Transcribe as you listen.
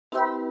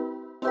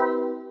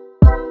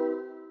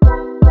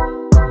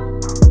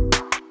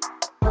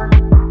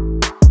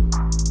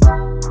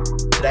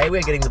today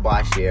we're getting the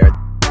Bichir.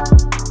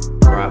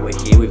 Alright, we're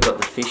here, we've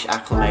got the fish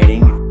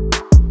acclimating.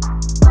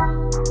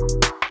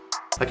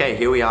 Okay,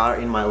 here we are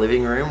in my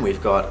living room.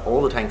 We've got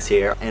all the tanks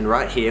here, and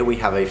right here we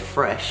have a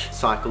fresh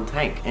cycled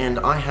tank. And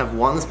I have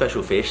one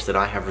special fish that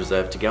I have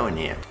reserved to go in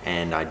here.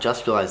 And I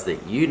just realized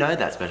that you know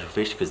that special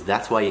fish because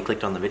that's why you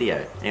clicked on the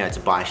video. Anyway, it's a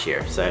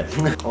Bichir. So,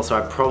 also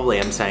I probably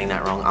am saying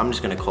that wrong. I'm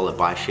just gonna call it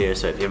Bichir,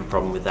 so if you have a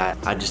problem with that,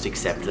 I just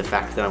accept the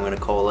fact that I'm gonna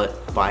call it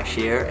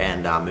Bichir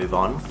and move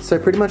on. So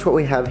pretty much what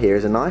we have here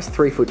is a nice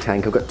 3-foot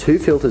tank. I've got 2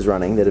 filters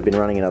running that have been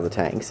running in other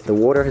tanks. The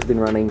water has been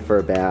running for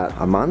about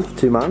a month,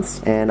 2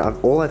 months, and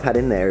all I've had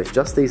in there is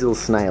just these little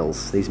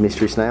snails, these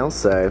mystery snails.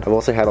 So I've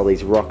also had all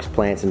these rocks,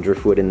 plants, and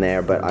driftwood in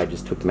there, but I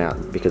just took them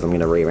out because I'm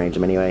gonna rearrange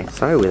them anyway.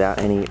 So without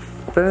any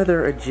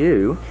further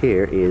ado,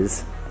 here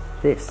is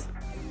this.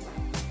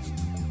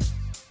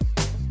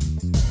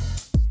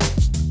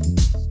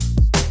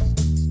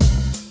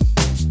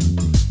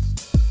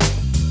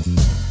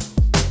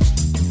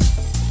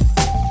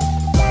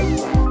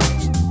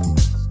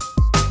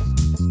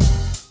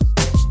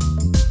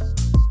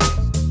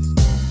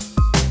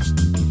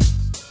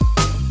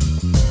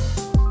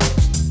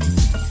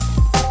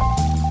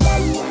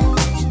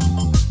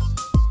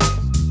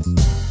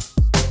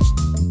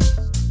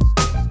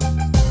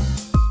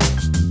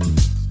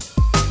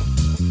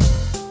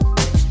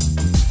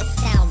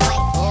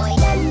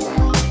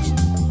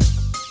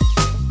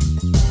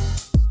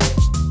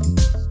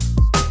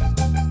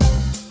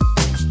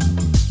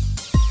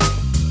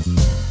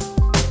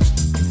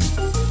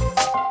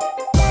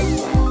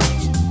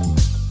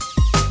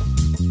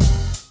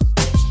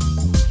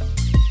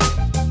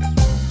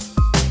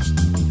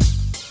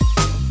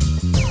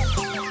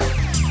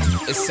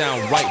 It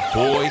sound right,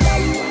 boys.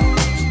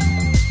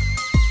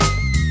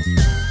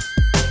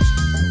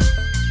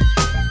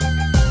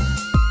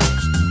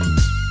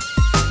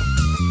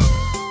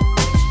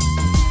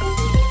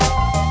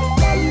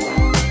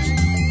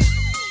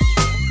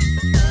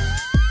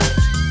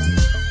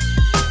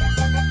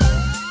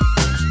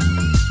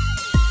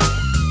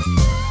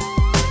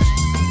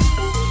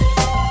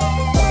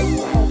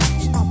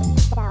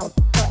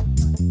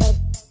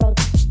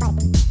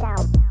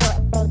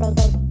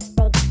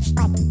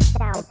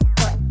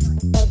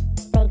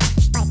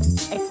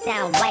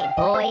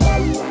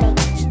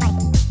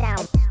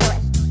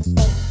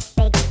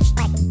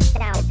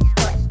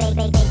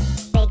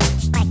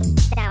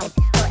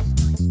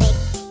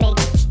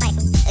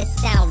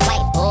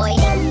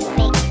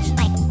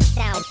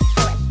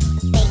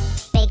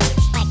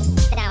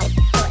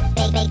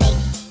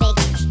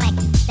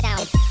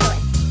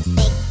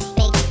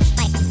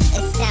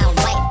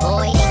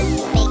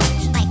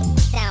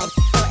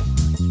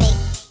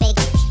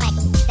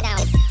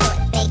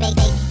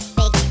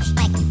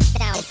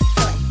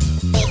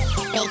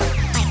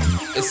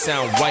 It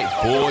sound right,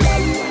 boys.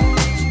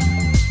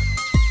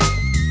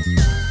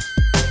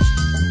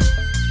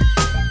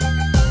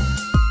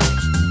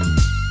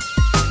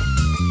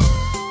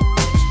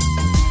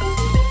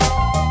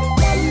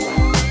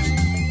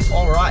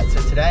 Alright,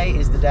 so today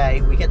is the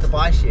day we get the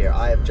Bichir.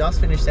 I have just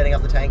finished setting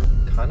up the tank.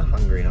 Kinda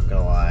hungry, not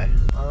gonna lie.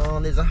 Oh,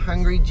 there's a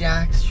Hungry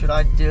Jack's. Should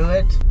I do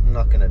it? I'm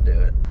not gonna do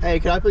it. Hey,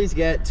 could I please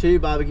get 2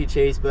 barbecue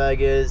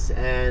cheeseburgers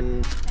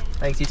and...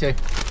 Thanks, you too.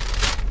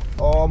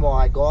 Oh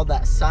my god,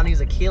 that sun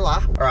is a killer.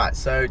 Alright,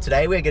 so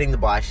today we're getting the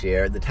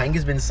Bichir. The tank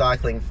has been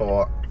cycling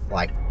for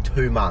like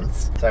 2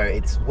 months, so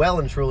it's well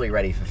and truly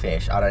ready for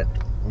fish. I don't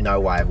know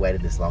why I've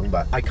waited this long,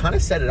 but I kind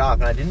of set it up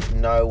and I didn't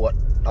know what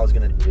I was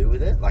gonna do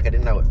with it. Like, I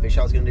didn't know what fish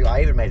I was gonna do.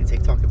 I even made a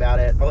TikTok about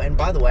it. Oh, and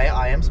by the way,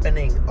 I am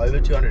spending over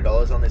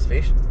 $200 on this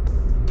fish.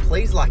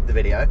 Please like the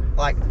video.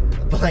 Like,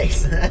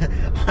 please.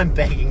 I'm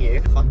begging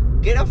you.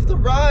 Get off the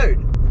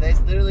road. There's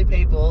literally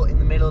people in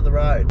the middle of the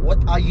road.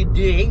 What are you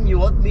doing? You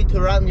want me to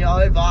run you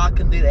over? I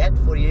can do that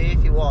for you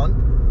if you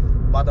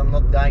want. But I'm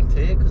not going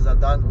to because I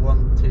don't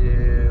want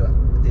to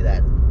do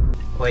that.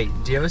 Wait,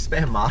 do you have a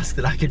spare mask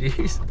that I could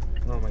use?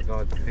 Oh my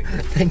god.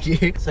 Thank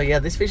you. So yeah,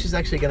 this fish is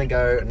actually going to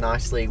go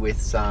nicely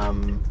with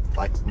some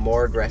like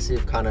more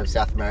aggressive kind of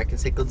South American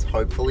cichlids,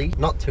 hopefully.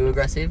 Not too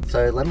aggressive.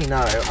 So let me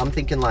know. I'm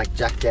thinking like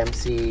Jack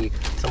Dempsey.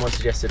 Someone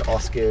suggested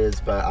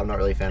Oscars, but I'm not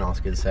really a fan of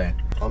Oscars, so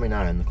let me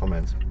know in the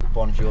comments.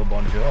 Bonjour,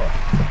 bonjour.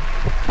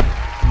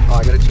 Oh,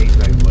 I got a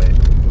cheeseburger for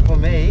you. For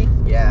me?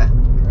 Yeah.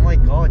 Oh my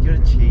god, you got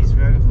a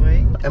cheeseburger for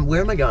me? And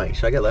where am I going?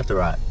 Should I go left or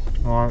right?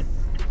 Alright.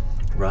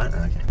 Right?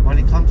 Okay. When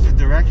it comes to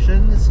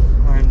directions,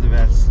 I'm the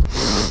best.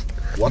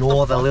 What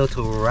You're the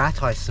little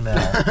rat I smell.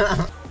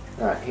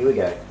 Alright, here we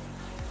go.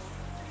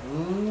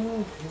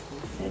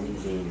 And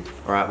he's in.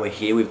 Alright, we're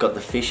here, we've got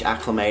the fish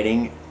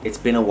acclimating. It's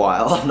been a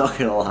while, I'm not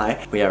gonna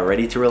lie. We are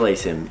ready to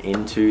release him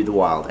into the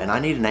wild. And I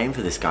need a name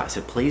for this guy,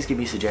 so please give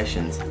me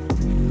suggestions.